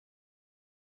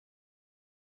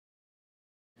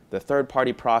The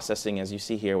third-party processing, as you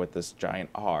see here with this giant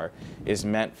R, is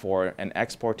meant for an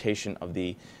exportation of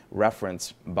the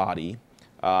reference body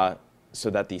so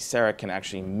that the CEREC can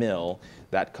actually mill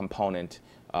that component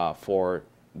for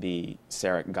the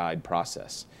CEREC guide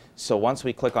process. So once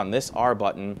we click on this R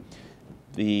button,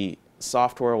 the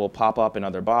software will pop up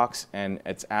another box, and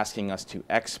it's asking us to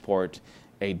export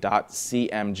a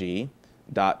 .cmg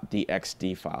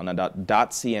 .dxd file. Now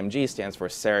 .cmg stands for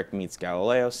CEREC meets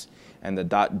Galileos, and the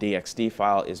 .dxd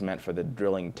file is meant for the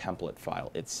drilling template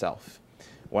file itself.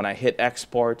 When I hit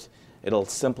export, it'll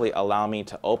simply allow me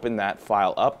to open that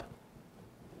file up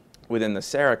within the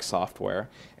CEREC software,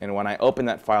 and when I open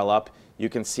that file up, you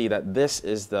can see that this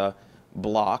is the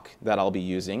block that I'll be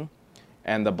using,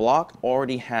 and the block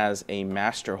already has a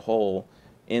master hole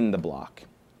in the block.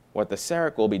 What the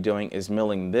CEREC will be doing is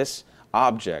milling this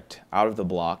object out of the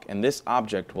block, and this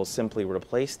object will simply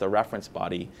replace the reference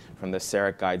body from the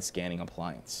CEREC guide scanning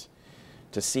appliance.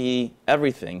 To see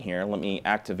everything here, let me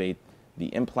activate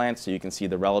the implant so you can see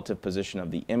the relative position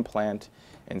of the implant,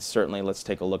 and certainly let's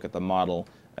take a look at the model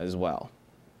as well.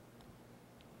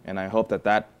 And I hope that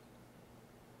that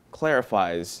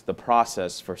clarifies the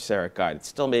process for CEREC guide. It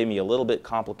still may be a little bit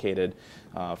complicated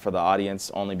for the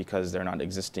audience, only because they're not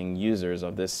existing users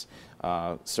of this,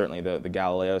 certainly the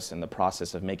Galileos and the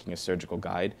process of making a surgical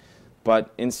guide.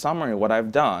 But in summary, what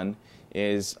I've done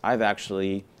is I've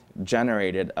actually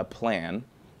generated a plan,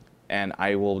 and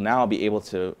I will now be able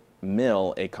to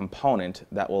mill a component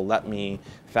that will let me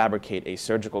fabricate a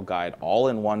surgical guide all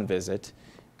in one visit.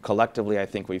 Collectively, I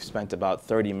think we've spent about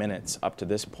 30 minutes up to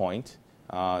this point.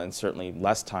 And certainly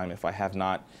less time if I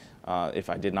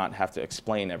did not have to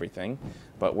explain everything.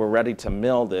 But we're ready to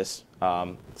mill this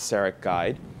CEREC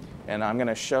guide, and I'm going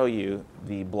to show you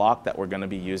the block that we're going to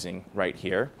be using right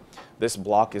here. This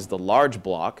block is the large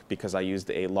block because I used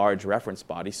a large reference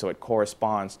body, so it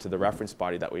corresponds to the reference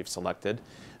body that we've selected.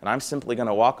 And I'm simply going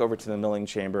to walk over to the milling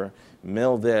chamber,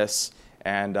 mill this,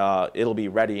 and it'll be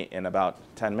ready in about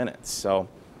 10 minutes. So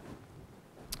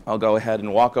I'll go ahead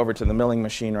and walk over to the milling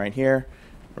machine right here.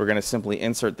 We're going to simply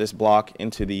insert this block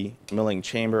into the milling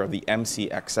chamber of the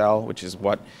MCXL, which is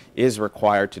what is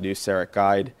required to do CEREC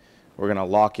guide. We're going to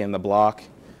lock in the block.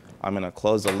 I'm going to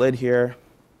close the lid here.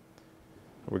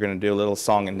 We're going to do a little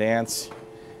song and dance.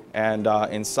 And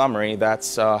in summary,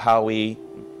 that's how we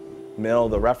mill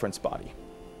the reference body.